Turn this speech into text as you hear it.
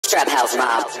Trap House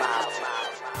Mob.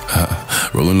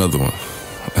 Roll another one.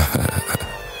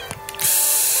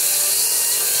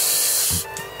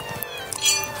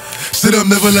 Sit up,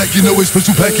 never like you know it's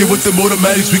special packet with them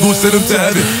automatics. We gon' send them to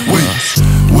heaven. Wait.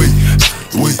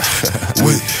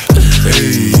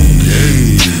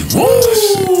 Hey. Woo!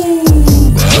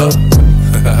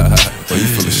 Oh, you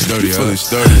feeling sturdy, huh? Feeling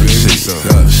sturdy, baby.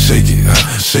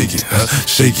 Shake it.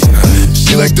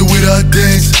 She like the way that I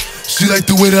dance. She like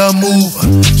the way that I move.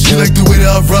 She like the way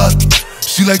that I rock.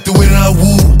 She like the way that I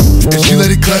woo. And she let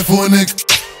it clap for a nigga.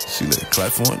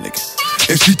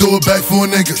 And she throw it back for a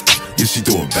nigga. Yeah, she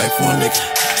throw it back for a nigga.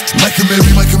 Micah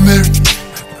Mary.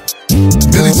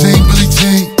 Billie Jean.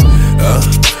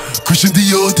 Christian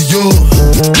Dior.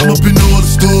 I'm up in all the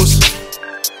stores.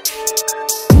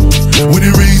 When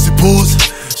it rains, it pours.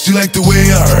 She like the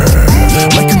way I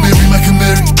Micah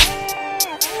Mary.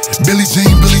 Billie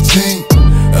Jean.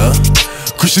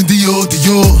 Christian Dior.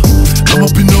 I'm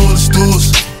up in all the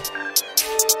stores.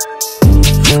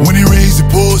 When it rains, it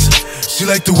pours. She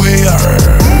like the way I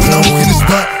When I walk in the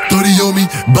spot, 30 on me.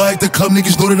 Buy at the club,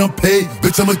 niggas know that I'm paid.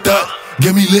 Bitch, I'm a thot.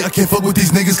 Get me lit, I can't fuck with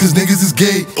these niggas cause niggas is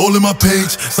gay. All in my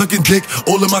page, sucking dick.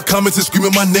 All in my comments and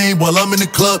screaming my name while I'm in the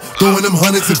club, throwing them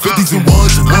hundreds and fifties and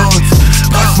ones.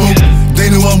 I smoke, they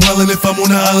know I'm wildin'. If I'm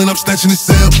on the island, I'm snatching his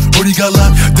cell. Brody got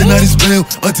locked, the night is bail.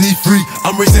 Until he free,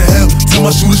 I'm raising hell. Tell my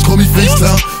shooters call me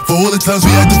FaceTime. For all the times we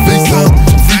had to FaceTime.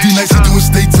 3D nights, we doing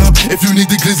state time. If you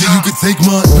need the glizzy, you can take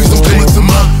mine. Please don't come up to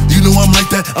mine. You know I'm like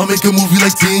that, I'll make a movie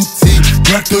like TNT.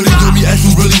 Black 30 on me, ask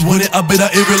who really want it. I bet I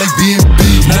air it like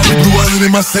DMB. Now the blue island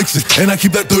in my section, and I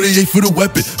keep that 38 for the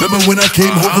weapon. Remember when I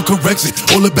came home for correction?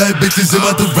 All the bad bitches in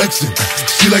my direction.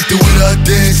 She like the way that I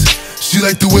dance. She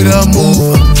like the way that I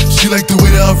move. She like the way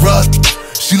that I rock.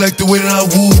 She like the way that I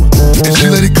woo. And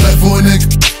she let it clap for a nigga.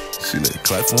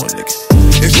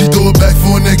 And she throw it back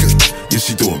for a nigga. Yeah,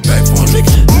 she throw it back for a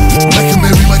nigga.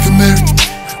 Micah Mary.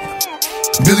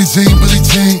 Billie Jean.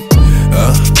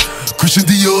 Christian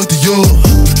Dior.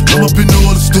 I'm up in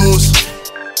all the stores.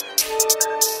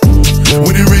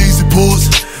 When it rains, it pours.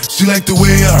 She like the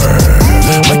way I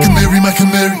Micah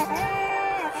Mary.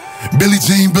 Billie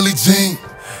Jean.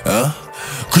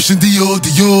 Christian Dior.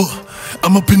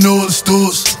 I'm up in all the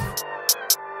stores.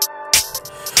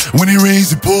 When it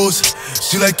rains, it pours.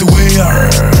 She like the way I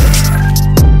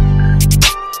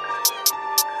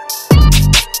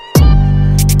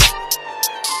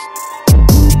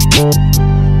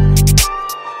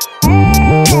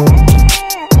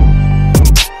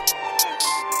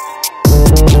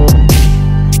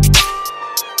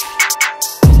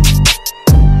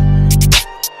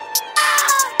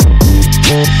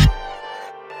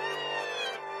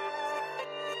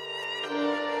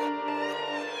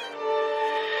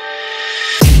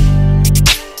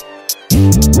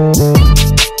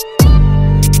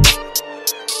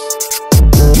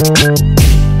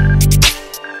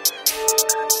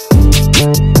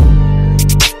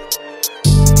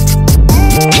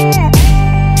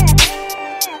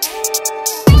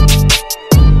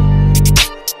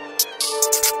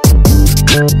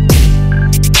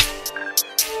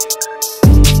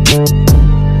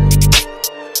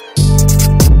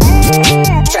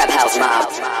Trap House Mob.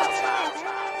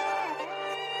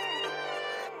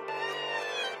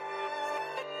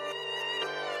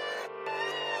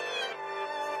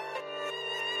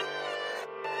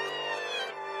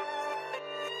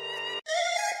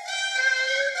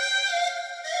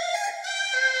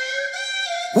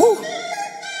 Woo!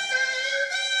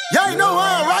 Y'all ain't know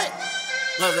how, right?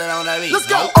 What's that on that beat? Let's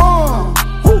go.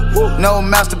 No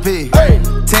masterpiece. Hey.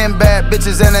 10 bad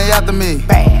bitches and they after me.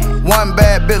 One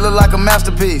bad bitch look like a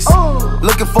masterpiece.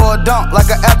 Looking for a dunk like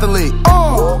an athlete.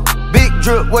 Big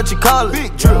drip, what you call it?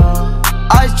 Big drip.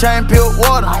 Ice chain, peeled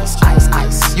water. Ice.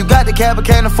 You got the cab but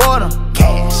can't afford them.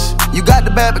 Cash. You got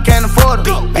the bad but can't afford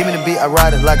them. Give me the beat, I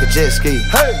ride it like a jet ski.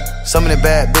 Hey. Some of the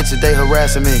bad bitches, they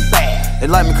harassing me. They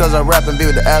like me cause I rap and be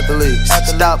with the athletes.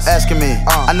 Stop asking me,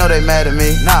 I know they mad at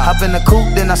me. Hop in the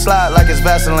coupe, then I slide like it's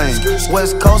Vaseline.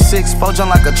 West Coast 6, jump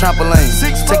like a trampoline.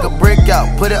 Take a brick out,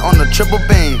 put it on the triple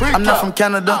beam. I'm not from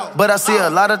Canada, but I see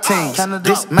a lot of teams.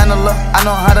 Dismantle her, I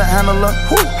know how to handle her.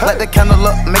 Light the candle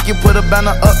up, make you put a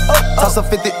banner up. Toss a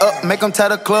 50 up, make them tie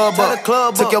the club up.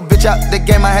 Took your bitch out the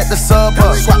game, I had to sub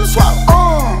up. Swap.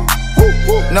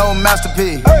 No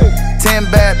masterpiece. 10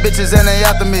 bad bitches and they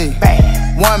after me.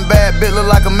 One bad bitch look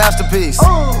like a masterpiece.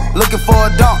 Looking for a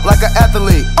dunk like an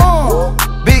athlete.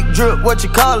 Big drip, what you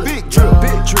call it? Big drip,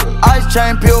 big drip. Ice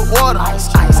chain, pure water.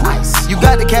 Ice, ice, ice. You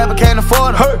got the cab, but can't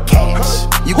afford it. Cash.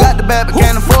 You got the bad, but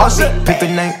can't afford it. Pick the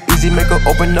name, easy, make her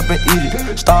open up and eat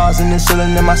it. Stars in the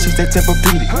ceiling in my seats, they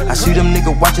Tempur-Pedic. I see them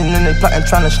niggas watching and they plotting,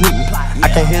 trying to sneak me. I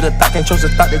can't hear the thought, can't trust the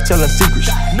thought, they telling secrets.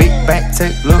 Big bank,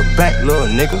 take, look back, little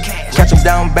nigga. Catch him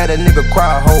down bad, that nigga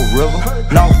cry a whole river.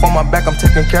 Now on my back, I'm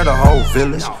taking care of the whole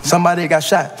village. Somebody got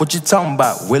shot, what you talking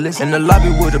about, Willis? In the lobby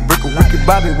with a brick of wicked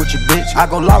Bobby with your bitch. I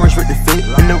go Lawrence with the fit,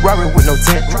 in the Rari with no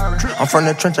tent. I'm from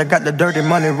the trench, I got the dirty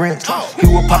money rent. He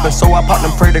was poppin', so I popped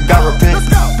and pray to God repent.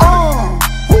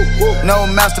 No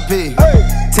masterpiece.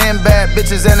 10 bad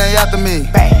bitches and they after me.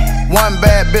 One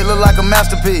bad bitch look like a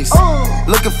masterpiece.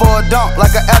 Looking for a dunk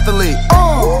like an athlete.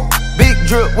 Big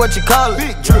drip, what you call it?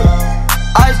 Big drip.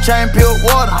 Ice chain, pure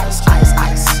water. Ice, ice,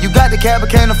 ice. You got the cab, but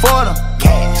can't afford them.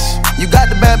 Cash. You got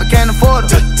the bad, but can't afford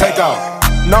them. Take off.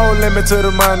 No limit to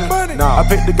the money. Nah. I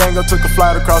picked the gang up, took a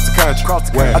flight across the country.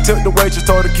 I took the waitress,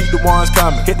 told her keep the ones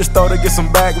coming. Hit the store to get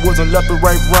some backwoods and left the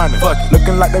rape running.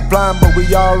 Looking like they blind, but we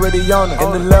already on it.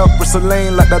 In the left with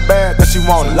Celine, like that bag that she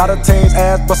wanted. A lot of teams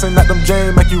ass busting like them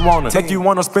jeans, make you wanna. Make you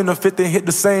wanna spend a 50, hit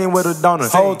the scene with a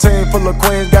donut. Whole team full of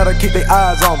queens, gotta keep their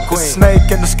eyes on me. Snake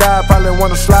in the sky, probably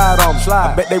wanna slide on me.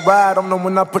 I bet they ride on them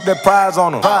when I put that prize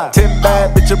on them. 10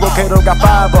 bad bitches, Brocato got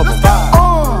 5 of them.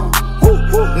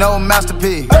 No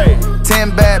masterpiece.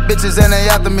 10 bad bitches and they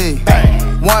after me.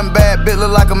 One bad bitch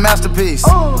look like a masterpiece.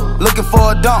 Looking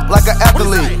for a dunk like an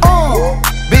athlete.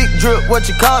 Big drip, what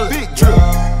you call it? Big drip.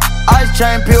 Ice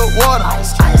chain, pure water.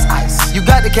 Ice, ice, ice. You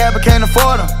got the cab, but can't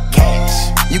afford them. Cash.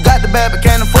 You got the bad, but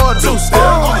can't afford them. Two-step,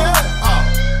 oh yeah,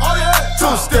 oh yeah,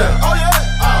 two-step, oh yeah,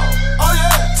 oh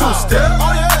yeah, two-step,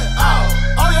 oh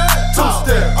yeah, oh yeah,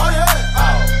 two-step, oh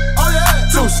yeah, oh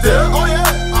yeah, two-step, oh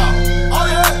yeah, oh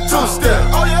yeah, two-step,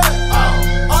 oh yeah,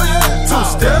 oh yeah,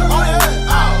 two-step, oh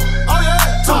yeah, oh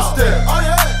yeah, two-step, oh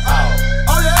yeah,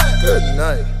 oh yeah. Good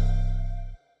night.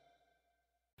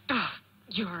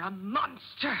 You're a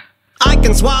monster. I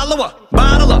can swallow a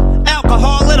bottle of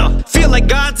alcohol in her. Feel like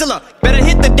Godzilla. Better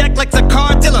hit the deck like the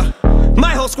car dealer.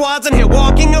 My whole squad's in here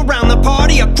walking around the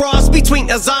party. A cross between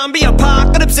a zombie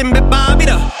apocalypse and Bobby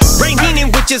the Brain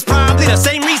Heenan, which is probably the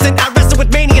same reason I wrestle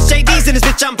with mania shadies in this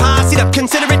bitch. I'm posse up.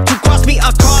 Consider it to cost me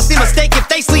a costly mistake if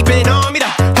they sleeping on me. The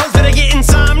hoes better get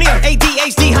insomnia.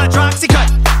 ADHD hydroxy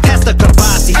cut. Pass the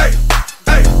Kavasi.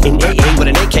 In AA with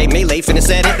an AK melee, finna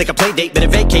set it like a play date. Better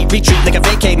vacate, retreat like a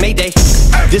vacate Mayday.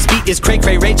 This beat is cray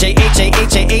cray, Ray J,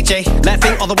 H-A-H-A-H-A.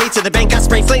 Laughing all the way to the bank, I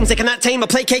spray flames. They cannot tame or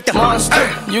placate the monster.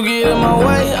 You get in my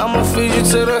way, I'ma feed you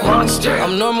to the monster.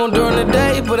 I'm normal during the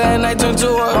day, but at night turn to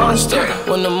a monster.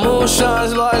 When the moon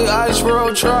shines like ice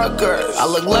road truckers, I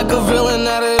look like a villain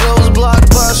out of those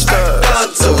blockbusters.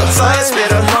 Up to the fire,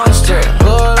 spit a monster.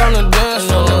 Blood on the dance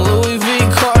floor, the Louis V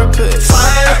carpet.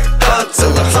 fire. Up to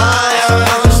the fire.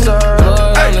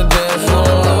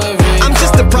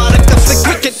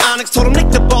 Told him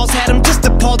lick the balls, had him just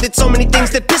appalled. Did so many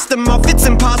things that pissed him off. It's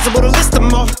impossible to list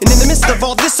them all. And in the midst of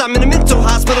all this, I'm in a mental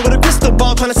hospital with a crystal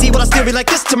ball, trying to see what I still be like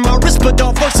this tomorrow.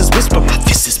 Rispadol voices whisper, my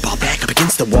fist is ball back up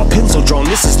against the wall, pencil drawn.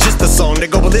 This is just a song to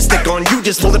go ballistic on. You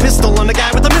just pulled a pistol on the guy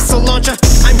with a missile launcher.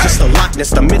 I'm just a Loch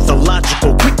Ness, the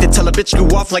mythological, quick to tell a bitch you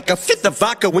off like a fifth of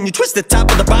vodka. When you twist the top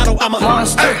of the bottle, I'm a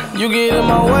monster. You get in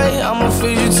my way, I'ma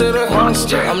feed you to the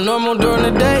monster. I'm normal during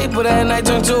the day, but at night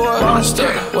turn to a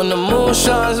monster. When the moon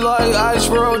shines like ice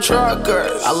road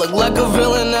truckers, I look like a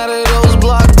villain out of those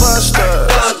blockbusters.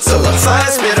 Up to the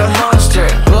fire, spit a monster.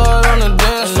 Blood on the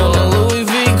dance floor, the Louis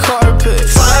V carpet.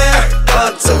 fire.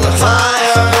 Up to the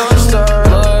fire. Monster.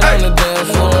 Blood on the dance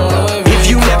floor, Louis V If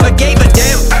you never gave a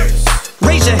damn,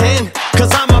 raise your hand,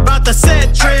 cause I'm about to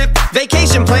set trip.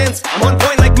 Vacation plans, I'm on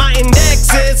point like my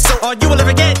index is. So all you will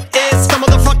ever get is a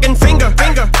motherfucking finger.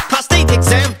 Prostate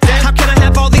exam. How can I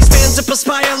have all these fans that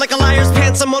perspire like a liar's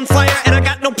pants? I'm on fire and I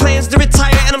got no plans to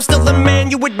retire, and I'm still the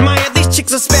man you admire. These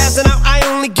chicks are spazzing out, I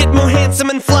only get more handsome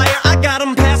and flyer. I got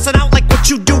them passing out like what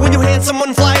you do when you hand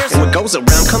someone flyers. And what goes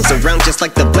around comes around just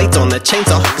like the blades on the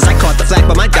chainsaw. Cause I caught the flag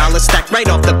but my dollar's stacked right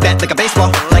off the bat like a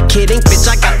baseball. Like kidding, bitch,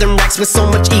 I got them racks with so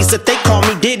much ease that they call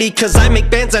me Diddy. Cause I make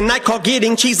bands and I call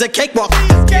getting cheese a cakewalk.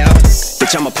 Yeah,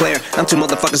 bitch, I'm a player, I'm too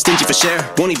motherfucking stingy for share.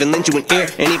 Won't even lend you an ear,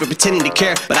 ain't even pretending to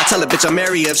care. But I tell a bitch I'm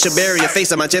area of Shabaria,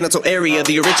 face on my genital area.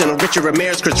 The original Richard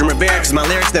Ramirez, Christian Rivera. Cause my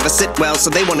lyrics never sit well, so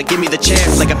they wanna give me the chair.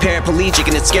 Like a paraplegic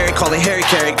and it's scary, call it Harry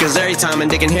Carry. Cause every time I'm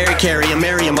digging Harry Carry, I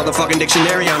marry a motherfucking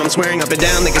dictionary on. I'm swearing up and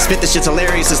down, they can spit this shit's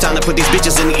hilarious. It's time to put these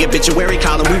bitches in in the obituary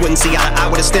column. We wouldn't see eye to eye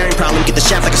with a staring problem. Get the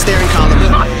shaft like a staring column.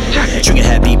 Trigger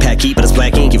happy, pack heat, but it's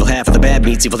black ink. Evil half of the bad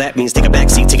meats. Evil that means take a back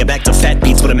seat, take it back to fat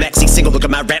beats with a maxi single. Look at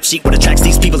my rap sheet. What attracts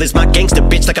these people is my gangster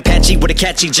bitch like Apache with a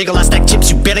catchy jiggle. I stack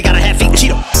chips. You better got a half-eat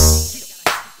Cheeto.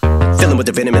 Fill him with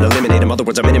the venom and eliminate him. Other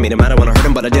words, I'm intimate him. I don't wanna hurt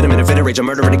him, but I did him in a fit of rage. I'm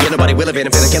murdering again. Nobody will evade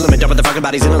him. Finna kill him and dump the fucking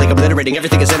bodies in a lake, obliterating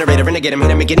everything is iterator. Renegade him, hit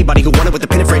him, make anybody who want it with the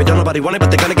pin and frame. Don't nobody want it, but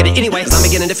they're gonna get it anyway. I'm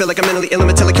beginning to feel like I'm mentally ill. I'm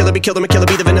a killer, be killed. I'm a killer,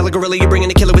 be the vanilla gorilla. You're bringing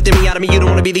the killer within me out of me. You don't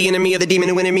wanna be the enemy of the demon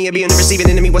who in me. I'll be in the receiving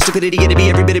enemy. What stupidity it'd be.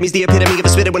 Every bit of me's the epitome of a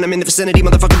spitter when I'm in the vicinity.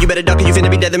 Motherfucker, you better duck or you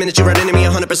finna be dead the minute you run into me.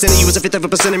 100% of you is a fifth of a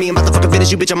percent of me. I'm about to fucking finish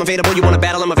you, bitch. I'm available. You wanna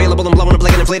battle? I'm available. I'm blowing up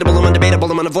like an inflatable. I'm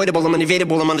undebatable. I'm unavoidable. I'm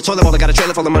unevadable. I'm on the toilet bowl. I got a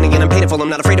trailer full of money and I'm paid for. I'm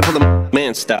not afraid to pull them.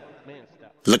 Man, stop.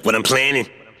 Look what I'm planning.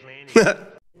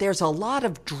 There's a lot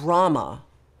of drama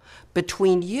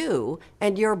between you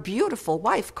and your beautiful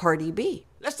wife, Cardi B.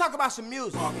 Let's talk about some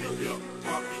music.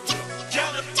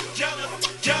 Jealous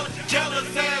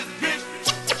ass bitch.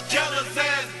 Jealous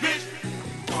ass bitch.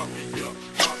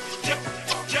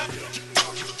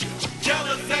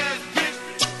 Jealous ass bitch.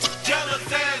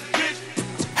 Jealous ass bitch.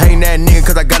 Hating that nigga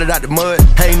cause I got it out the mud.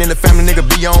 Hating in the family, nigga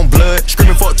be on blood.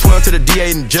 Screaming for a 12 to the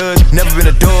DA and the judge. Never been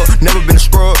a dog, never been a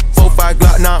scrub. 4-5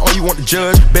 Glock 9, all you want to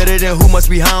judge. Better than who must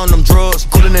be high on them drugs.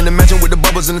 Cooling in the mansion with the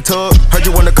bubbles in the tub. Heard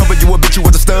you wanna cover, you a bitch, you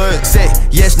was a stud. Say,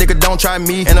 yes, nigga, don't try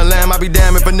me. And a lamb, I be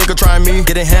damn if a nigga try me.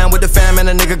 Getting hand with the fam and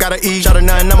a nigga gotta eat. Shot a 9,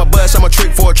 I'm a bust, I'm a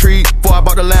trick for a treat. Before I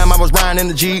bought the lamb, I was riding in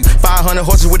the Jeep. 500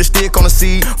 horses with a stick on the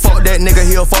seat. Fuck that nigga,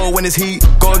 he'll fold when it's heat.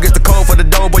 Go against the cold for the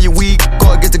dough, boy, you weak.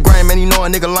 Go against the grain, man, you know a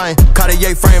nigga lame.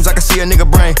 Cartier frames, I can see a nigga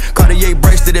brain. Cartier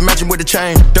bracelet, it matching with the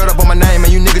chain. Dirt up on my name,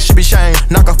 and you niggas should be shamed.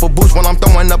 Knock off a boost when I'm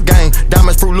throwing up game.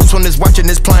 Diamonds fruit loose when it's watching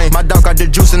this plane. My dog got the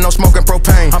juice and no smoking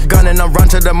propane. I'm gunning, I'm run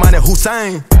to the money.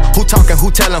 Hussein, who talking,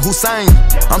 who telling, who saying?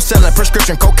 I'm selling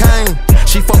prescription cocaine.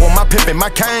 She fuck with my pimpin', my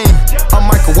cane. I'm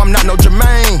Michael, I'm not no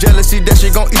Jermaine. Jealousy, that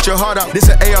shit gon' eat your heart out. This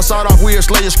an AR sawed off, we'll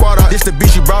slay your squad out. This the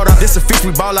beat you brought out, this a feast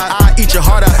we ball out. I eat your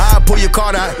heart out, I pull your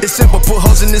card out. It's simple, put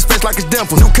holes in his face like it's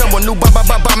dimple. New Kimber, new ba,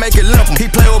 make it limp. He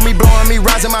play with me, blowing me,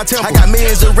 rising my temple. I got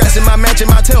millions of rats in my mansion,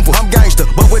 my temple. I'm gangster,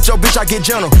 but with your bitch I get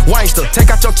gentle. Wangster,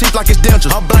 take out your teeth like it's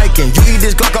dentures. I'm blanking, you eat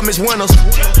this Glock, I miss Winners.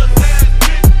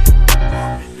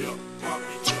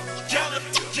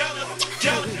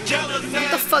 What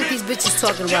the fuck these bitches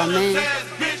talking about, man?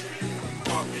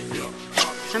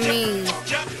 I mean,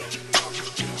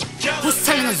 who's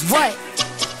telling us what?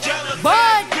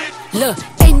 What? Look,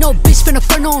 ain't no bitch finna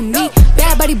front on me.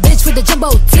 Bad body bitch with the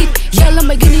jumbo teeth. Yell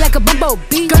Lamborghini like a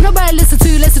bumblebee. Girl, nobody listen to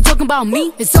you, listen talking about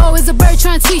me. It's always a bird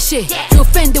trying to teach shit. You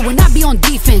offended when I be on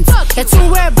defense. That's too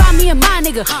worried about me and my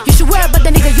nigga. You should worry about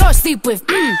the nigga you're asleep with.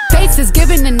 Fates is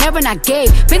given and never not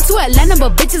gave. Been to Atlanta,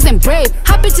 but bitches ain't brave.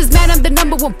 How bitches mad I'm the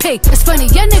 #1 pick? It's funny,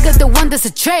 your nigga the one that's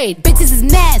a trade. Bitches is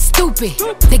mad, stupid.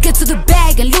 They get to the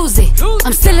bag and lose it.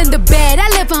 I'm still in the bed, I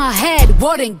live on her head.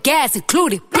 Water and gas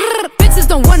included. Bitches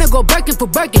don't wanna go Birkin for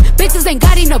Birkin. Bitches ain't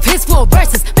got enough hits for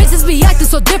verses. Bitches be acting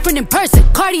so different in person.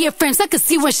 Cartier frames, I can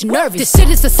see when she nervous. This shit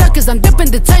is a circus, I'm dipping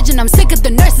detergent. I'm sick of the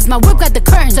nurses, my whip got the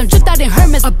curtains. I'm dripped out in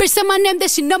Hermes. A bitch said my name,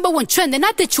 that she #1 trend. And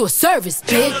I did you a service,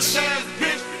 bitch.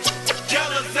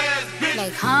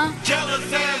 Like, huh?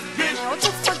 Man, what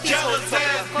the fuck these hoes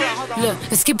talking about? Hold on. Look,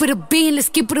 let's keep it a bean, let's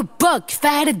keep it a buck. If I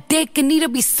had a dick, it need to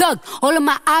be sucked. All of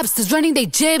my obstacles running they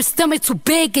jibs, stomach too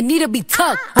big, it need to be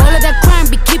tucked. All of that crime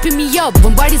be keeping me up.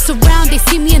 When bodies surround, they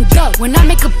see me in duck. When I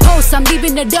make a post, I'm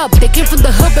leaving it up. They came from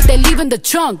the hood, but they leaving the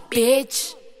trunk,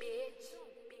 bitch.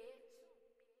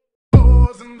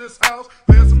 In this house,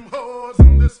 there's some whores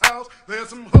in this house. There's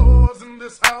some whores in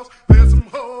this house. There's some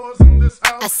whores in this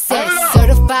house. I said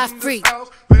certified free,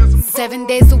 7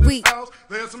 days a week.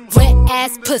 Wet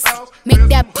ass pussy, make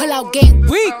that pull out game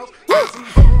weak.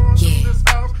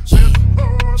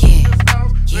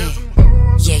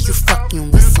 Yeah, you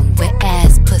fucking with some wet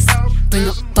ass pussy. Bring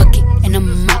a bucket and a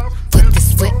mop for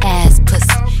this wet ass pussy.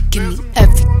 Give me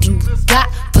everything you got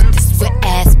for this wet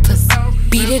ass pussy.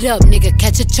 Beat it up, nigga,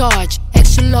 catch a charge.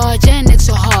 Extra large and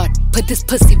extra hard. Put this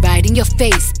pussy right in your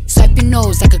face. Swipe your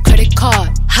nose like a credit card.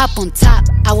 Hop on top,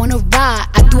 I wanna ride.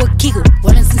 I do a giggle,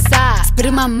 what is inside? Spit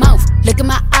in my mouth, look in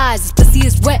my eyes. This pussy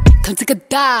is wet, come take a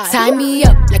dive. Tie me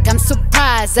up like I'm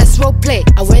surprised, that's roleplay.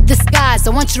 I wear disguise, I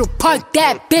want you to park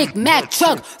that Big Mac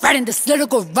truck right in this little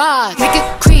garage. Make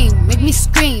it cream, make me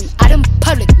scream. Out in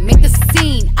public, make the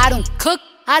scene. I don't cook,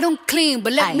 I don't clean,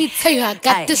 but let me tell you, I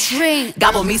got this ring.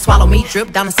 Gobble me, swallow me,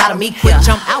 drip down inside of me. Quick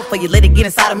jump out for you, let it get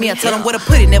inside of me. I tell them where to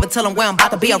put it, never tell them where I'm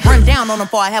about to be. I run down on them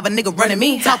before I have a nigga running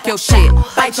me. Talk your shit,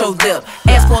 bite your lip.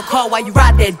 Ask for a call while you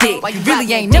ride that dick. You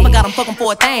really ain't never got him fucking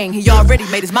for a thing. He already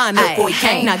made his mind up before he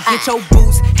came. Now get your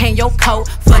boots, hang your coat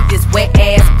for this wet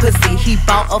ass pussy. He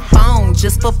bought a phone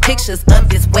just for pictures of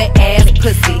this wet ass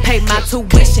pussy. Pay my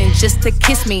tuition just to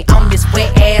kiss me on this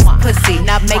wet ass pussy.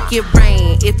 Now make it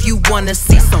rain if you wanna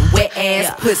see some wet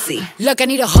ass pussy. Look, I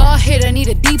need a hard hit, I need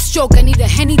a deep stroke, I need a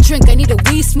Henny drink, I need a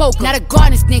weed smoke. Not a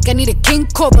garden snake, I need a king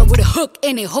cobra with a hook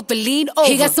in it, hope it lean over.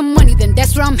 He got some money, then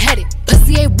that's where I'm headed.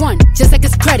 Pussy A1, just like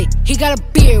his credit. He got a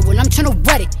beard, well I'm tryna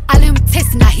wet it. I let him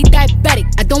taste it, now he diabetic.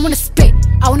 I don't wanna spit,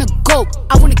 I wanna go,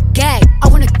 I wanna gag, I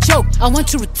wanna choke. I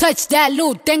want you to touch that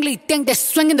little dangly thing that's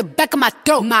swinging the back of my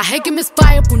throat. My head can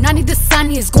misfire, Punani the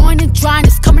sunny is going and drying,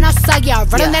 it's coming outside. Yeah, I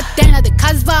run on that thing, now the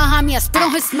cuz behind me. I spit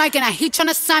on his mic and I heat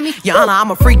tryna sign me. Your Honor,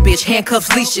 I'm a freak bitch,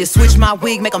 handcuffs, leashes. Switch my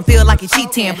wig, make him feel like he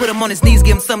cheating. Put him on his knees,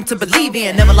 give him something to believe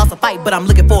in. Never lost a fight, but I'm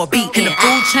looking for a beat. In the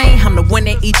food chain, I'm the one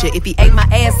that eat you. If he ate my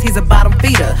ass, he's a bottom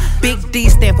feeder. Big D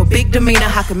stand for big demeanor.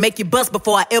 I can make you bust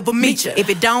before I ever meet you. If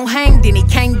it don't hang, then he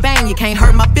can't bang. You can't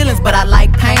hurt my feelings, but I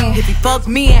like pain. If he fuck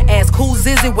me and ask who's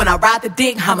is it when I ride the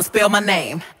dick, I'ma spell my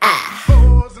name.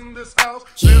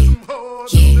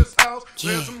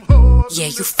 Yeah,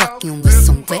 you fucking with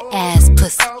some wet ass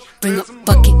pussy. Bring a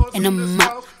bucket and a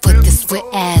mop for this wet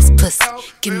ass pussy.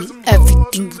 Give me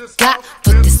everything you got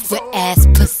for this wet ass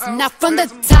pussy. Now from the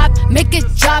top, make it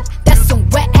drop. That's some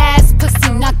wet ass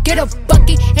pussy. Now get a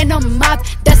bucket and a mop.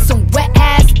 That's some wet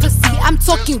ass pussy. I'm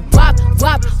talking wop,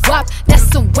 wop, wop. That's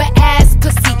some wet ass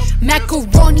pussy.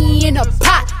 Macaroni in a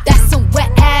pot. That's some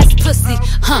wet ass pussy,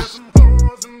 huh? There's some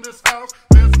hoes in this house.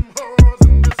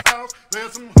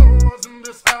 There's some hoes in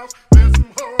this house. There's some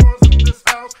hoes in this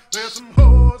house. There's some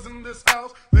hoes in this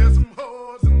house. There's some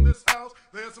hoes in this house.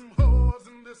 There's some hoes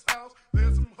in this house.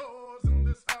 There's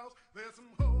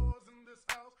some hoes in this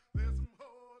house. There's some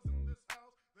hoes in this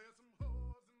house. There's some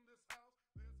hoes in this house.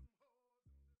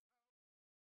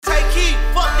 Take heat,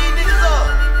 fuck these niggas up.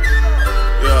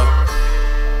 Yeah.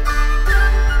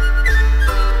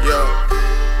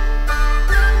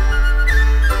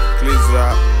 Please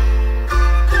out.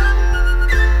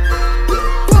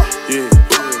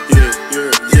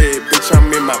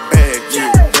 I'm in my bag,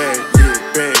 yeah, bag,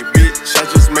 bitch. I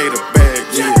just made a bag,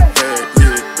 yeah,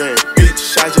 bag,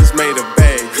 bitch. I just made a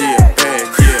bag, yeah, bag,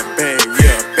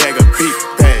 bag a big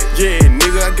bag, yeah,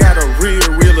 nigga. I got a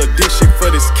real addiction for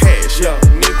this cash, yeah,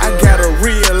 nigga. I got a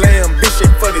real ambition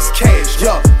for this cash,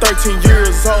 yeah. 13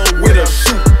 years old with a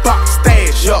shoebox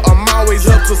stash, yeah. I'm always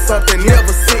up to something,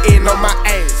 never sitting on my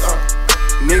ass,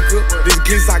 nigga. This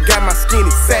giz I got my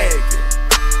skinny sagging.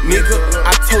 Nigga,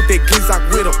 I told that Gizak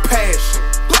with a passion.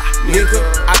 Nigga,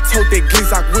 I told that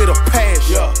Gizak with a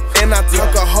passion. And I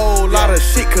talk a whole lot of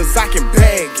shit cause I can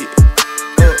bag it.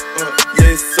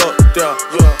 Yes, up there.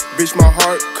 Bitch, my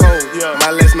heart cold. My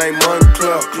last name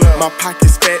Moncler. My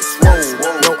pockets fat swole.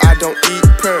 No, I don't eat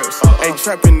pearls. Ain't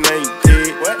trapping, ain't dead.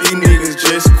 These niggas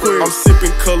just queer. I'm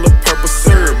sipping color purple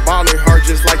syrup. Ballin' hard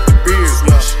just like the beard.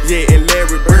 Yeah, and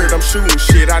Larry Bird, I'm shooting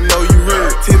shit, I know you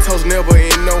heard. 10 toes never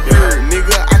in no herd.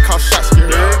 Nigga, I call shots, you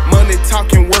heard. Money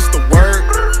talking, what's the word?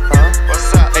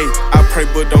 What's up? Hey, I pray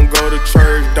but don't go to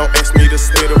church. Don't ask me to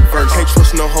spit a verse. Can't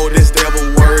trust no hoe, that's devil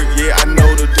work. Yeah, I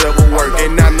know the devil work.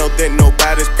 And I know that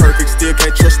nobody's perfect. Still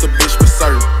can't trust a bitch for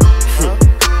certain.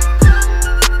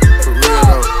 For real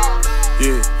though.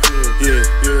 Yeah,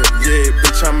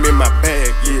 bitch, I'm in my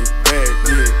bag. Yeah, bag,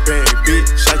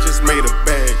 bitch. I just made a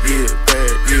bag. Yeah,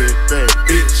 bag,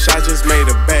 bitch. I just made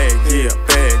a bag. Yeah,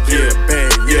 bag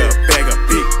a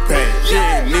big bag.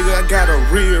 Yeah, nigga, I got a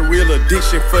real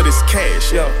addiction for this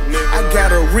cash. Yeah, I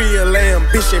got a real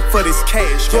ambition for this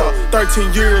cash. Yeah,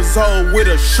 13 years old with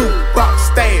a shoebox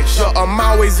stash. Yeah, I'm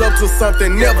always up to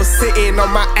something, never sitting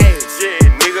on my ass. Yeah,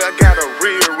 nigga, I got a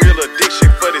real addiction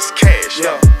for this cash.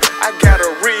 Yeah, I got a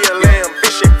real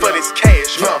ambition for this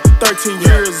cash. Yeah, 13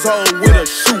 years old with a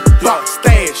shoebox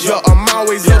stash. Yeah, I'm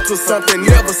always up to something,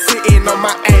 never sitting on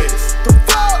my ass. The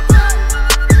fuck?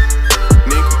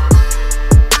 Nigga.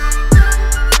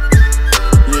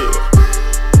 Yeah.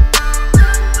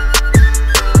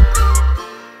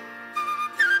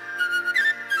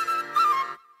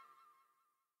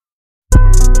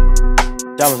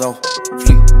 Diamonds on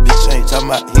fleek, bitch ain't talking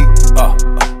about heat.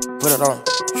 Put it on,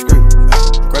 screw,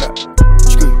 straight out,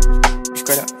 screw,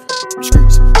 straight out,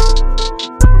 screws.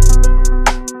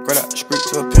 Straight out, screw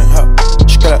to a penthouse,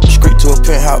 straight out, screw to a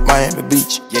penthouse. penthouse, Miami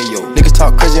Beach. Yeah, yo. Niggas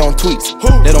talk crazy on tweets.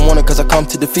 They don't want it cause I come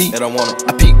to defeat. They don't want it.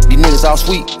 I peek, these niggas all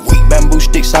sweet. Bamboo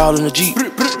sticks all in the Jeep.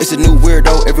 It's a new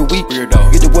weirdo every week. Get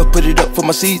the what, put it up for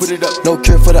my seeds. No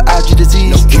cure for the IG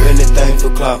disease. Do anything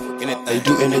for clout. They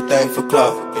do anything for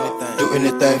clout. Do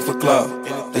anything for clout.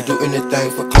 They do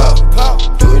anything for clout.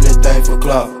 Do anything for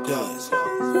clout.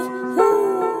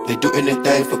 They do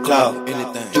anything for clout.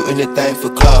 Do anything for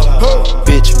clout.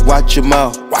 Bitch, watch your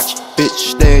mouth.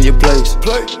 Bitch, stay in your place.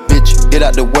 Bitch, get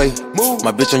out the way.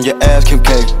 My bitch on your ass, Kim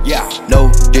K. No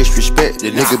disrespect,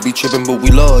 the nigga be trippin', but we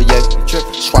love, yeah.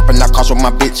 Swapping out cars with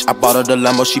my bitch. I bought her the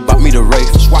Lambo, she bought me the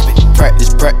Wraith. Swap it.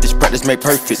 Practice, practice, practice, make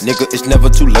perfect. Nigga, it's never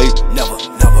too late. Never,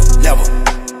 never, never.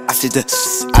 I take the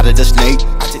out of the snake.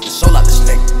 I take the soul out the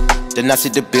snake. Then I see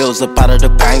the bills up out of the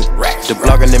bank. The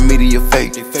blog and the media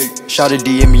fake. Shout it,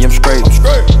 DM me, I'm straight.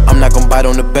 I'm not gon' bite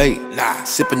on the bait.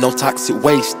 Sippin' no toxic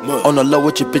waste. On the low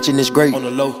with your bitch and it's great.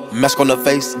 Mask on the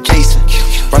face, Jason.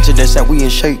 Roger that shot, we in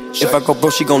shape. If I go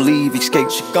broke, she gon' leave, escape.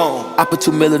 She gone. I put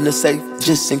 $2 million in the safe,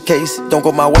 just in case. Don't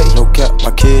go my way. No cap,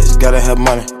 my kids gotta have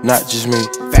money, not just me.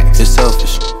 It's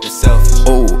selfish.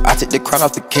 Ooh, I take the crown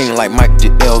off the king like Mike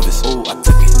did Elvis. Ooh, I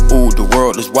took it. Ooh, the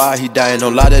world is wild, he dying, no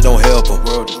lie, that don't help him.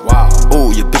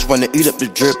 Ooh, your bitch wanna eat up the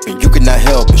drip and you cannot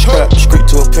help it. Strap straight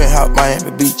to a penthouse,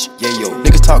 Miami Beach. Yeah, yo.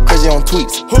 Niggas talk crazy on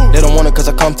tweets. They don't want it cause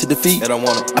I come to defeat. They don't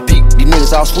want it. I peek, these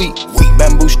niggas all sweet.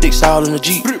 Bamboo sticks all in the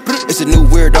Jeep. It's a new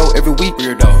weirdo every week.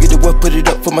 Get the what, put it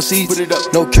up for my seeds.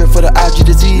 No cure for the IG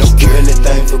disease. No cure.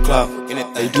 Anything for clout.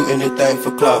 They do anything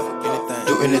for clout.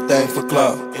 Do anything for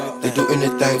clout. They do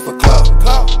anything for clout.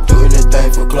 Do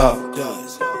anything for clout.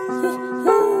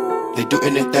 They do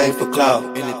anything for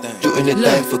clout. Do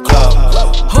anything for clout.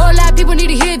 Whole lot of people need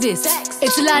to hear this.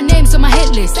 It's a lot of names on my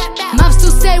hit list. Mom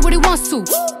still say what he wants to.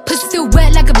 Pussy still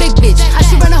wet like a big bitch. I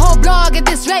should run a whole blog at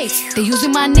this rate. They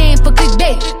using my name for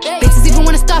clickbait. Bitches even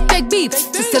wanna start fake beef.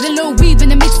 Just sell a little weave in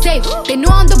the mixtape. They know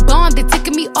I'm the bomb, they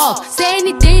ticking me off. Say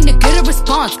anything to get a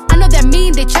response. I know that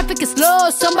mean they traffic is slow.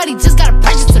 Somebody just gotta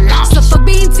purchase to launch. So for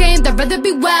being tame, they'd rather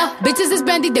be wild. Bitches is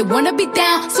brandy, they wanna be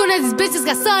down. Soon as these bitches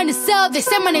got something to sell, they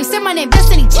say my name,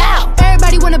 Destiny Child.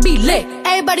 Everybody wanna be lit,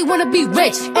 everybody wanna be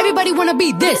rich, everybody wanna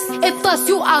be this. If us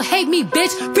you, I'll hate me,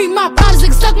 bitch. Free my problems,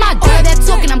 like suck my dick. All that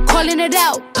talking, I'm calling it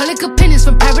out. Public opinions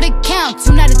from private accounts.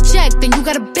 You not a check, then you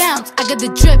gotta bounce. I got the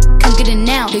drip, come get it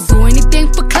now. They do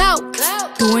anything for clout,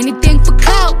 do anything for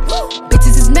clout.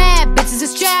 Bitches is mad, bitches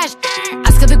is trash.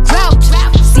 Oscar the grouch,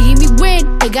 see me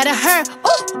win, they gotta hurt.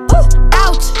 Ooh, ooh,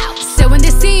 ouch. So when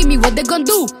they see me, what they gon'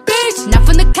 do? Bitch, not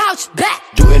from the couch, back.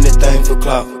 Do anything for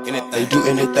clout. They do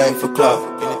anything for clout.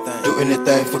 Do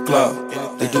anything for clout.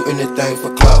 They do anything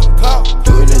for clout.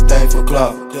 Do anything for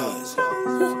clout.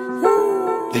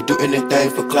 They do anything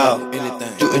for clout.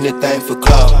 Do anything for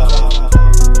clout.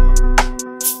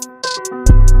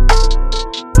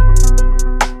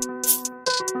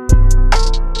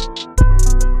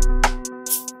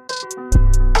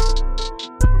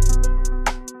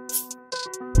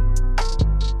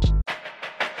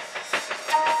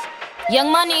 Young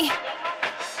Money.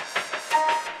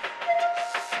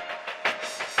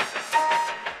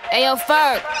 Ayo,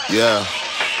 Ferg. Yeah.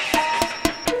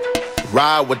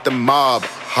 Ride with the mob,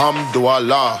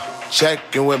 Hamdulillah.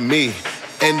 Check in with me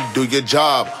and do your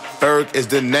job. Ferg is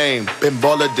the name. Ben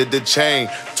Baller did the chain.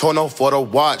 Torno for the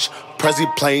watch. Prezi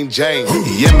plain Jane.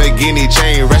 Yamagini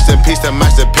chain. Rest in peace to my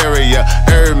superior.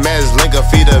 Hermes Linka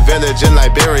feed a village in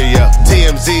Liberia.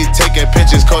 TMZ taking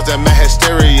pictures causing my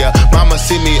hysteria. Mama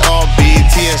see me on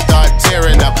BT and start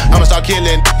tearing up. I'ma start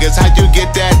killing niggas. How you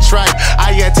get that tripe?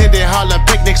 I attended Harlem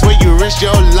picnics where you risk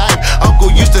your life.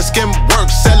 Uncle used to skim work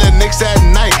selling nicks at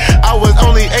night. I was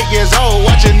only 8 years old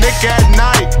watching Nick at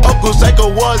night. Uncle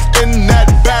Psycho was in that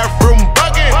bathroom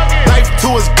bucket. Knife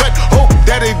to his gut. Hope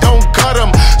that they don't cut him.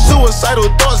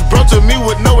 Suicidal thoughts brought to me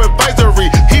with no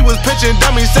advisory. He was pitching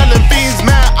dummies, selling fiends,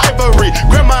 mad ivory.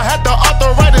 Grandma had the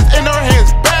arthritis in her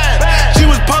hands, bad. She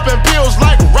was popping pills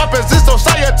like rappers in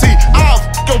society. I'll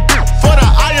go for the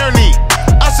irony.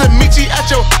 I said meet you at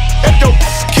your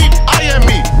keep eyeing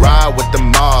me. Ride with the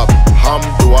mob,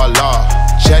 Hamdulillah.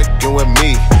 Check in with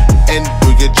me and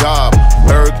do your job.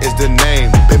 Berg is the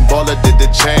name. Ben Baller did the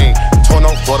chain.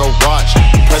 Torno for the watch.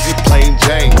 Prezi plain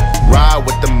Jane. Ride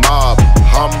with the mob.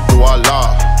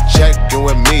 Hamdulillah. Check in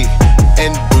with me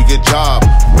and do your job.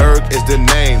 Berg is the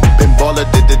name. Ben Baller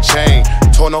did the chain.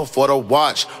 Torno for the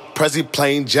watch. Prezi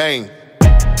plain Jane.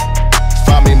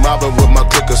 Find me mobbing with my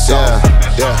clicker song.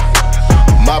 Yeah.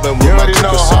 Mobbing with my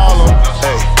clicker song.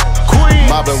 Hey.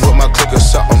 Mobbing with my clicker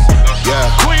something. Yeah.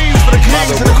 Queens for the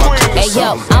kings and the queens. Hey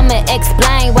yo, I'ma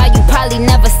explain why you probably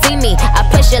never see me. I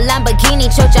push a Lamborghini,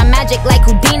 choke your magic like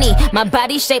Houdini. My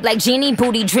body shaped like genie,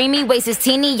 booty dreamy, waist is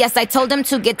teeny. Yes, I told him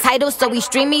to get titles, so he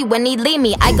stream me when he leave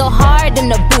me. I go hard in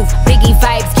the booth, Biggie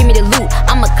vibes, give me the loot.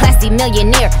 I'm a classy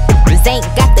millionaire, bitches ain't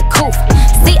got the coof.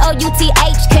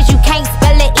 C-O-U-T-H, cause you can't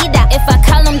spell it either. If I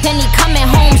call him, then he coming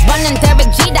home, running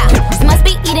Derek Jeter. Must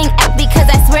be eating F because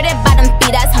I swear that bottom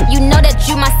feed us. You know that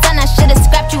you my son, I should've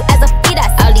scrapped you as a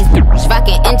fetus. All these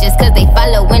fucking inches cause they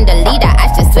following the leader. I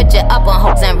should switch it up on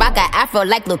hopes and rock a afro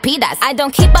like Lupitas. I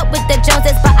don't keep up with the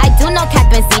Joneses, but I do know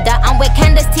Captain Zeta. I'm with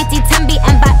Candace, Titi, Tembi,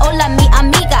 and Viola, mi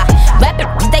amiga.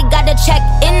 Rappers, they gotta check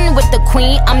in with the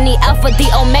queen. I'm the alpha, the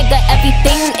omega,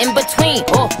 everything in between.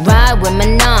 Oh, ride with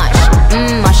Minaj,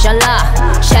 mashallah.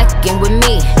 Check in with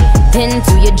me, then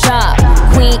do your job.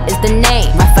 Queen is the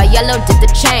name, Raffaello did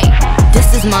the chain.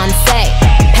 This is Monse,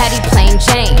 Patty plain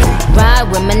Jane. Ride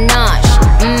with Minaj,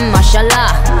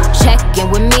 mashallah. Check in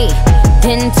with me,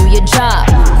 then do your job.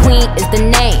 Queen is the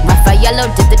name, Raffaello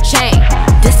did the chain.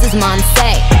 This is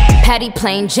Monse, Patty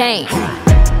plain Jane.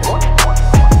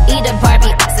 Eat a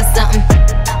Barbie X or something.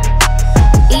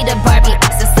 Eat a Barbie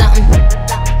X or something.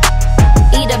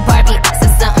 Eat a Barbie X or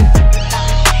something.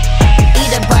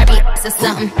 Eat a Barbie X or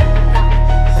something.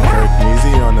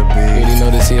 Easy on the beat. Really know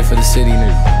this here for the city,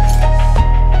 nigga.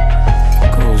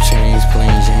 Gold chains,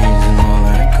 plain James, and all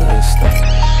that good stuff.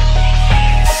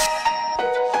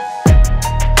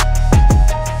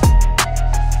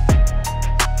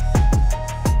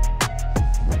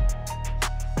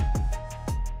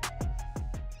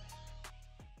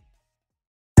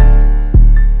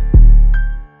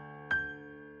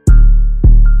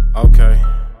 Okay.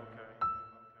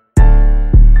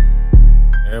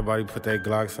 Everybody put their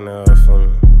Glocks in there for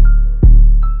me.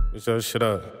 Put your shit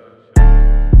up.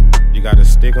 You got a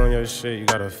stick on your shit, you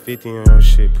got a 50 on your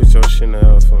shit. Put your shit in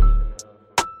there for me.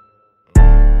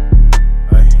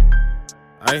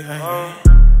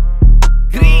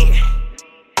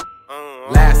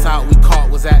 Last out we caught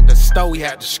was at the store, we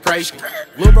had to scrape him.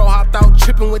 Lil' bro hopped out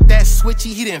tripping with that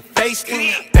switchy, he didn't face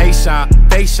him. They shot,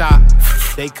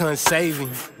 they couldn't save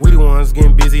him. We the ones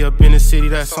getting busy up in the city,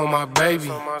 that's on my baby.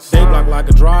 They block like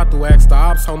a drive-through, ask the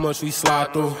ops how much we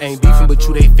slide through. Ain't beefing but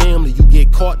you they family, you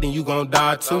get caught then you gon'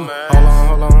 die too.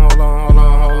 Hold on.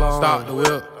 Stop the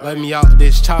whip, let me out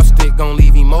this chopstick, gon'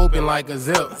 leave him open like a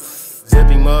zip. Zip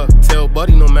him up, tell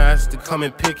Buddy no master to come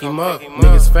and pick him up.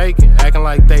 Niggas faking, acting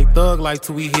like they thug like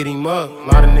till we hit him up. A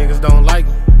lot of niggas don't like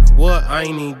me. What? I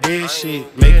ain't even did shit.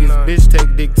 Make this bitch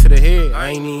take dick to the head. I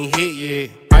ain't even hit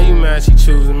yet. How you mad she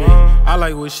choosing me? I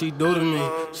like what she do to me.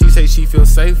 She say she feel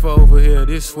safer over here.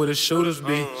 This where the shooters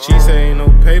be. She say ain't no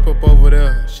paper up over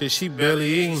there. Shit, she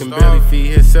barely eating. Can barely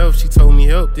feed herself. She told me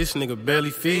help. This nigga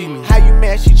barely feed me. How you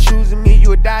mad she choosing me?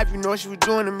 You would die if you know what she was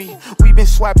doing to me. We been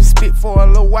swiping spit for a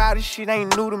little while. This shit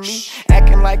ain't new to me.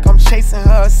 Acting like I'm chasing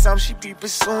her or something. She be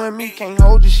pursuing me. Can't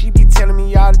hold you. She be telling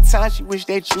me all the time she wish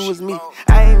that you was me.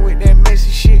 I ain't with that messy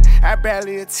shit. I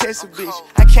barely a test a bitch.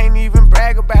 I can't even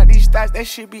brag about these thoughts. That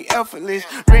shit be effortless.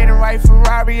 Red and white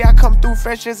Ferrari, I come through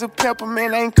fresh as a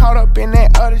peppermint. Ain't caught up in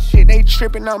that other shit. They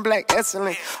tripping on black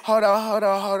excellent. Hold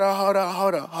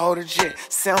a jet.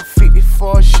 750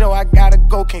 for a show. I gotta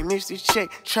go, can't miss this check.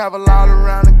 Travel all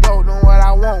around the globe, doing what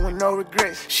I want with no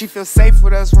regrets. She feel safe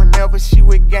with us whenever she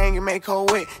with gang and make her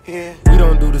wet. Yeah. We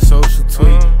don't do the social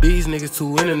tweet. These niggas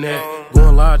too internet.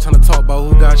 Going live trying to talk about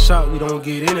who got shot. We don't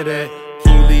get into that.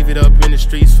 Can you leave it up in the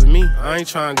streets for me? I ain't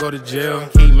trying to go to jail.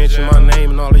 Keep mentioning my name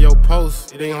in all of your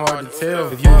posts. It ain't hard to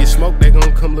tell. If you get smoked, they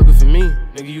gon' come looking for me.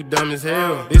 Nigga, you dumb as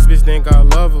hell. This bitch think I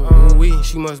love her. Ooh,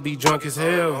 she must be drunk as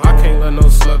hell. I can't let no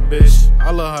suck, bitch. I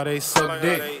love how they suck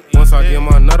dick. Once I get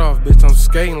my nut off, bitch, I'm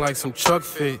skating like some Chuck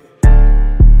Fit.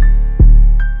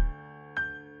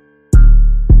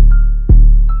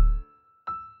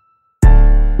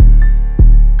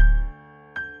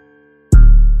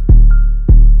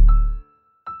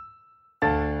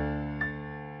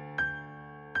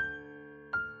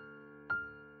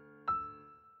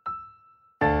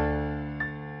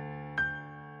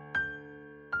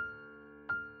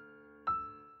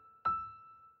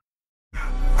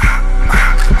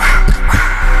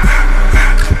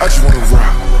 I just wanna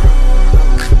rock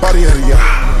the body of the y'all.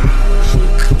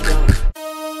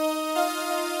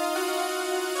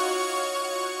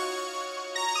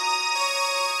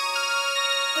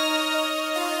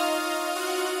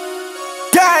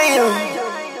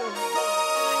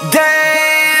 Damn.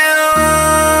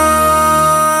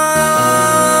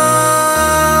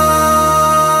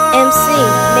 MC,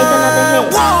 make another hit.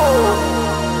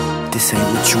 Whoa. This ain't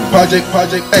what you want. Project,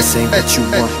 This ain't what you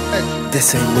want.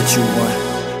 This ain't what you want.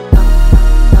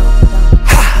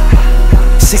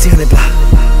 1600 block.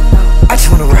 I just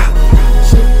wanna rock.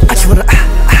 I just wanna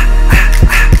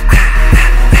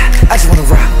I just wanna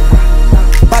rock.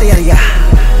 Body yada yada.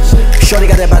 Shorty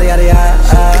got that body yada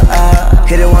yada.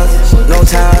 Hit it once, no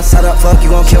time. Side up, fuck, you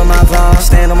gon' kill my vibe.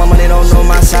 Stand on my money, don't know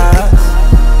my size.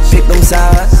 Pick them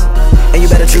sides, and you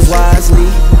better choose wisely.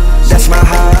 That's my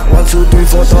high. 1, 2, 3,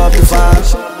 4, throw up to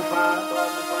 5.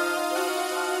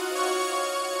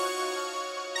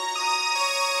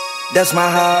 That's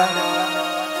my high.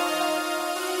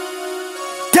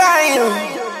 Damn.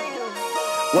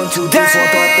 1, 2, 3, 4,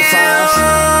 throw up to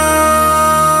 5.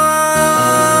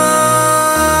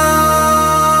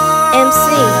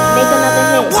 MC, make another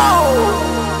hit.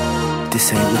 Whoa. This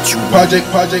ain't what you want. Project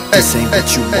This ain't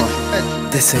what you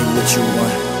want. This ain't what you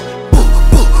want.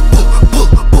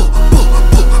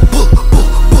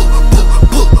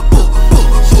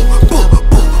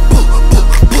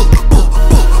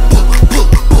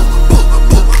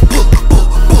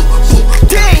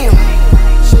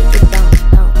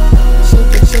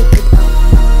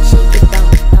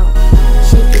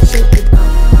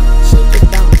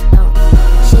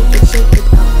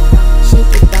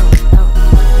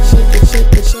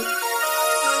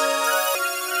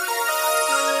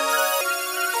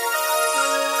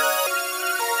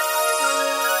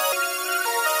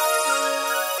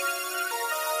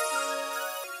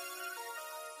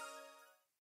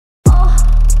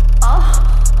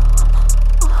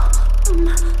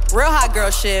 Real hot girl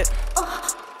shit.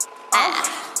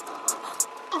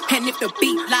 And if the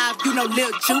beat live, you know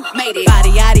Lil Juke made it.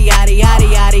 Body yaddy yaddy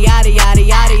yaddy yaddy yaddy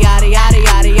yaddy yaddy yaddy yaddy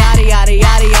yaddy yaddy yaddy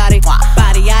yaddy yaddy.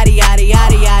 Body yaddy yaddy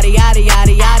yaddy yaddy yaddy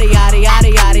yaddy yaddy yaddy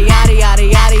yaddy yaddy yaddy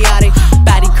yaddy yaddy yaddy.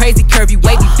 Body crazy curvy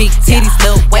wavy big titties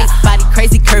little waist. Body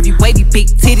crazy curvy wavy big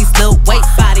titties little waist.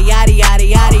 Body yaddy yaddy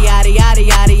yaddy yaddy yaddy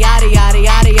yaddy yaddy yaddy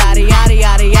yaddy yaddy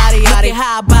yaddy yaddy yaddy. Look at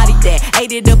how I body that,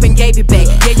 ate it up and gave it back.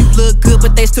 Yeah, you look good,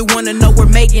 but they still wanna know we're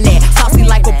making that. Saucy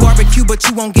like a barbecue, but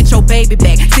you won't get your baby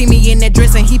back. See me in that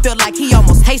dress and he felt like he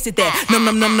almost tasted that. Num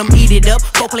num num num, eat it up.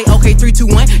 Go play okay, 3, 2,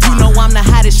 1. You know I'm the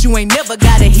hottest, you ain't never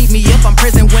gotta heat me up. I'm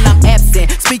present when I'm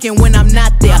absent, speaking when I'm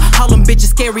not there. Call them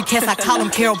bitches scary cats, I call them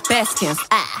Carol Baskins.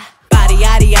 Body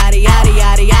yaddy yaddy yaddy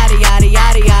yaddy yaddy yaddy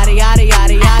yaddy yaddy yaddy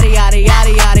yaddy yaddy yaddy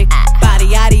yaddy yaddy. Body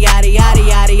yaddy yaddy yaddy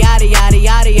yaddy yaddy yaddy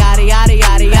yaddy yaddy yaddy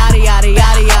yaddy yaddy yaddy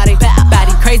yaddy yaddy.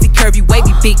 Body crazy curvy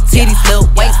wavy big titties little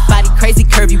waist. Body crazy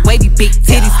curvy wavy big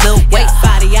titties little waist.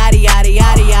 Body yaddy yaddy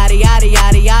yaddy yaddy yaddy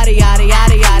yaddy yaddy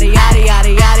yaddy yaddy yaddy yaddy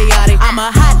yaddy yaddy yaddy. I'm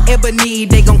a hot ebony,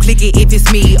 they gon' click it if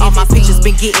it's me. All my pictures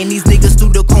been getting these niggas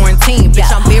through the quarantine.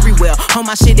 Bitch, I'm very well on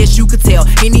my shit as you could tell.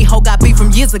 Any hoe got beef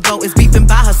from years ago is beefing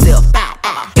by herself.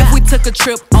 If we took a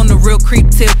trip on the real creep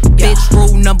tip, bitch,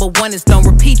 rule number 1 is don't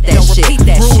repeat that shit.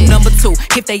 Rule number 2,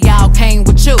 if they all came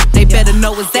with you, they better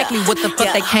know exactly what the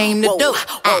fuck they came to do.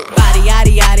 Body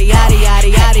yaddy yaddy yaddy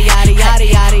yaddy yaddy yaddy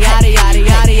yaddy yaddy yaddy yaddy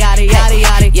yaddy yaddy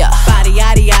yaddy yaddy. Body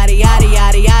yaddy yaddy yaddy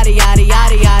yaddy yaddy yaddy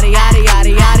yaddy yaddy yaddy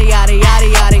yaddy yaddy yaddy yaddy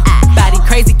yaddy. Body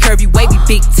crazy curvy wavy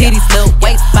big titties little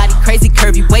waist. Body crazy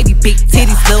curvy wavy big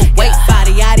titties little waist.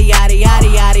 Body yaddy yaddy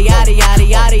yaddy yaddy yaddy yaddy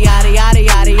yaddy yaddy yaddy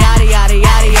yaddy yaddy yaddy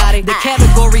yaddy yaddy. The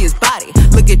category is body.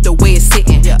 Look at the way it's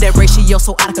sitting. That ratio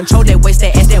so out of control. That waist,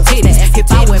 that ass, that titties.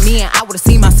 If I were me and I would've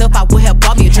seen myself, I would have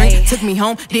bought me a drink. Took me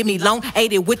home, did me long,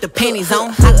 ate it with the pennies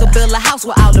on. I could build a house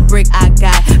with all the brick I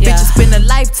got. Bitches spend a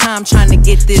lifetime trying to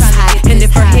get this high. And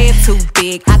if her head too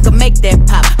big, I could make that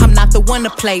pop. I'm not the one to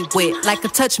play with, like a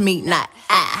touch me not.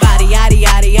 Body yaddy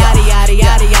yaddy yaddy yaddy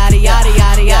yaddy yaddy yaddy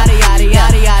yaddy yaddy yaddy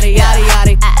yaddy yaddy yaddy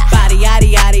yaddy. Body yaddy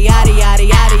yaddy yaddy yaddy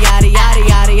yaddy yaddy yaddy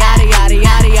yaddy yaddy yaddy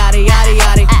yaddy yaddy yaddy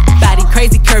yaddy. Body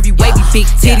crazy curvy wavy big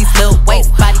titties little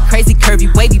waist. Body crazy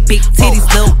curvy wavy big titties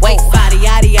little waist. Body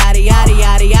yaddy yaddy yaddy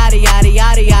yaddy yaddy yaddy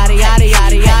yaddy yaddy yaddy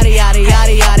yaddy yaddy yaddy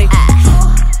yaddy yaddy.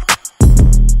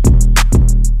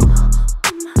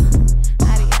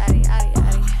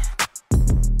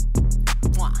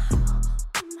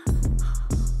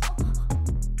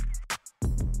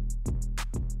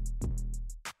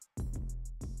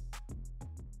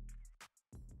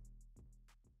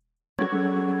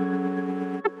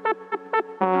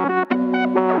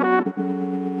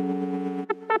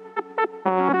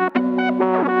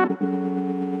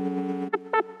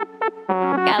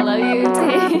 I love you too.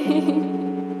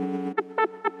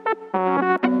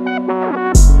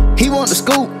 He want the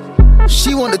scoop,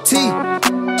 she want the tea.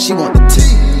 She want the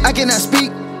tea. I cannot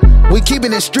speak. We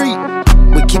keeping it street.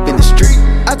 We keeping it street.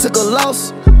 I took a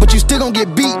loss, but you still gon'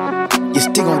 get beat. You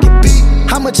still gon' get beat.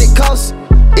 How much it costs?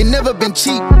 it never been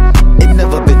cheap. It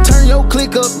never been. Turn your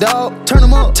click up, dog. Turn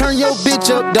them up. Turn your bitch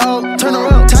up, dog. Turn her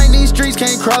up. Tiny streets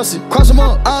can't cross it. Cross them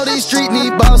up. All these streets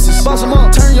need bosses. Boss them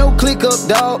up. Turn your click up,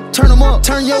 dog. Turn them up.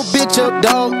 Turn your bitch up,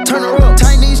 dog. Turn her up.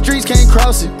 Tiny streets can't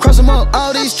cross it. Cross them up.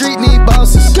 All these streets need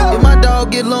bosses. Go. If my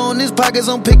dog get low in his pockets,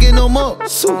 I'm picking them up.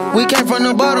 We came from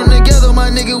the bottom together, my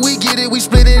nigga. We get it. We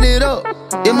splitting it up.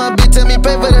 If my bitch tell me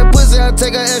pay for that pussy, I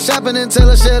take her ass shopping and tell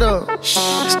her shut up.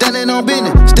 Standing on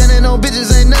business. Standing on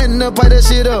bitches ain't nothing to pipe that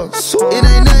shit up. It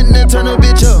ain't nothing to turn a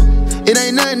bitch up. It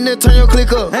ain't nothing to turn your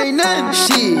click up. Ain't nothing.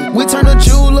 Shit. We turn the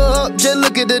jeweler up. Just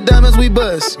look at the diamonds we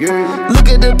bust. Look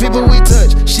at the people we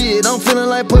touch. Shit, I'm feeling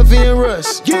like Puffy and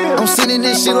Russ. I'm sitting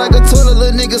this shit like a toilet,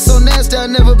 little nigga so nasty, I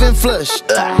never been flushed.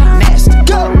 Nasty.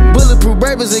 Go. Bulletproof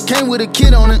bravers, it came with a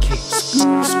kid on it.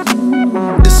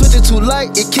 The switch it too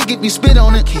light, it kick if you spit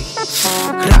on it.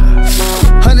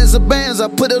 Hundreds of bands, I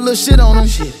put a little shit on them.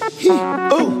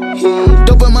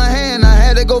 Dope in my hand, I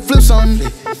had to go flip something.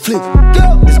 Flip,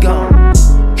 go, it's gone.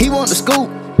 He want the scoop,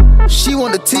 she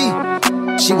want the tea.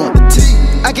 She want the tea.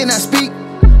 I cannot speak,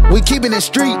 we keepin' it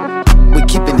street. We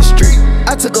keepin' it street.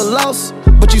 I took a loss,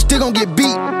 but you still gon' get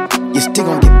beat. You still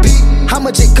gon' get beat. How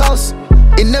much it costs?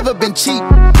 It never been cheap.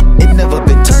 It never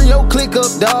been. Turn your click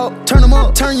up, dog. Turn them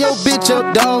up. Turn your bitch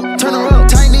up, dog. Turn her up.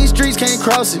 Tiny streets can't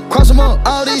cross it. Cross them up.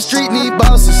 All these streets need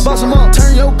bosses. Boss them up.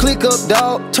 Turn your click up,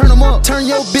 dog. Turn them up. Turn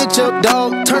your bitch up,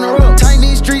 dog. Turn her up.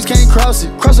 Tiny streets can't cross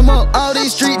it. Cross them up. All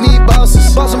these streets need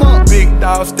bosses. Boss them up. Big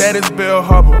dog status, Bill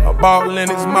Hubble. A ball in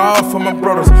his mouth for my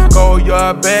brothers. Gold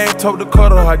yard bag, tote the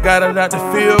cutter. I got it out the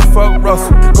field, fuck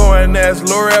Russell. Going as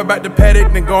Lori about the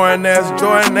paddock, then going as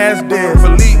Jordan as dead.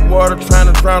 Philippe water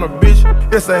trying to drown a bitch.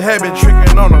 It's a habit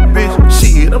tricking on a bitch.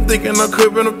 Shit, I'm thinking I'm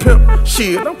clipping a pimp.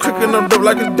 Shit, I'm cooking up dope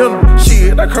like it's dinner.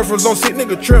 Shit, that curfew's on sick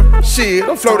nigga trim. Shit,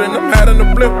 I'm floating, I'm hiding the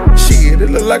blimp. Shit, it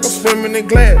look like I'm swimming in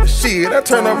glass. Shit, I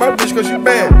turn on my bitch cause she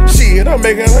bad. Shit, I'm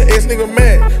making her ex nigga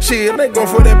mad. Shit, they go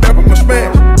for that back, I'ma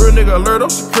smash. Real nigga alert, I'm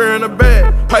securing the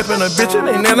bag. Piping a bitch,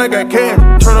 it ain't then I got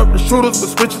cash. Turn up the shooters, but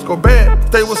switches go bad.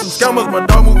 Stay with some scammers, my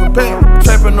dog moving past.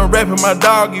 Trapping or rapping, my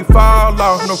dog, you fall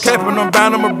off. No capping, I'm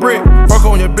bound, I'm a brick. Fuck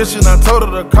on your bitch and I told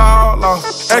her to call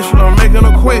off. Actually, I'm making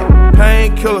her quit.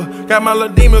 Painkiller, got my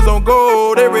little demons on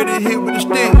gold. They ready to hit with the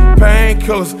stick.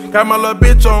 Painkillers, got my little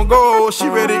bitch on gold. She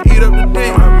ready to eat up the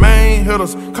dick. My main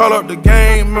hitters, call up the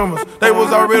gang members. They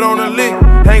was already on the lick.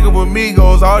 Hanging with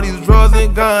Migos, all these drugs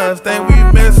and guns. Think we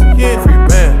Mexican, free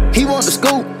band. He want the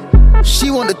scoop, she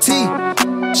want the tea.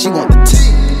 She want the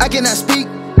tea. I cannot speak,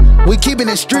 we keepin'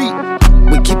 it street.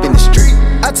 We keepin' it street.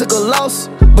 I took a loss,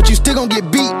 but you still gon'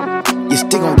 get beat. You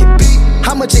still gon' get beat.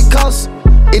 How much it costs?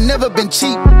 It never been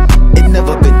cheap. It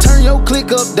never been. Turn your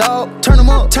click up, dog. Turn them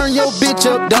up. Turn your bitch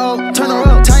up, dog. Turn her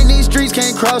up. Tiny streets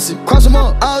can't cross it. Cross them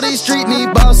up. All these streets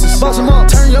need bosses. Boss them up.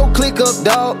 Turn your click up,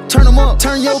 dog. Turn them up.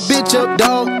 Turn your bitch up,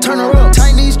 dog. Turn her up.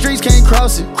 Tiny streets can't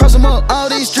cross it. Cross them up. All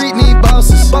these streets need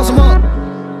bosses. Boss them up.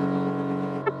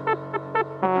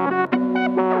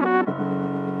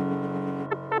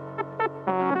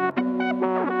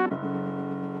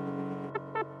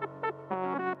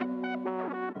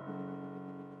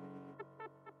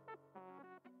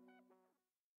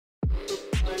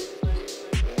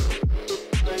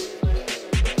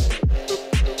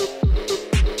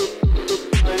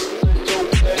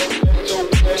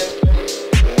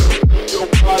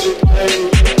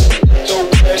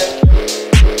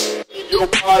 Your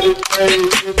body,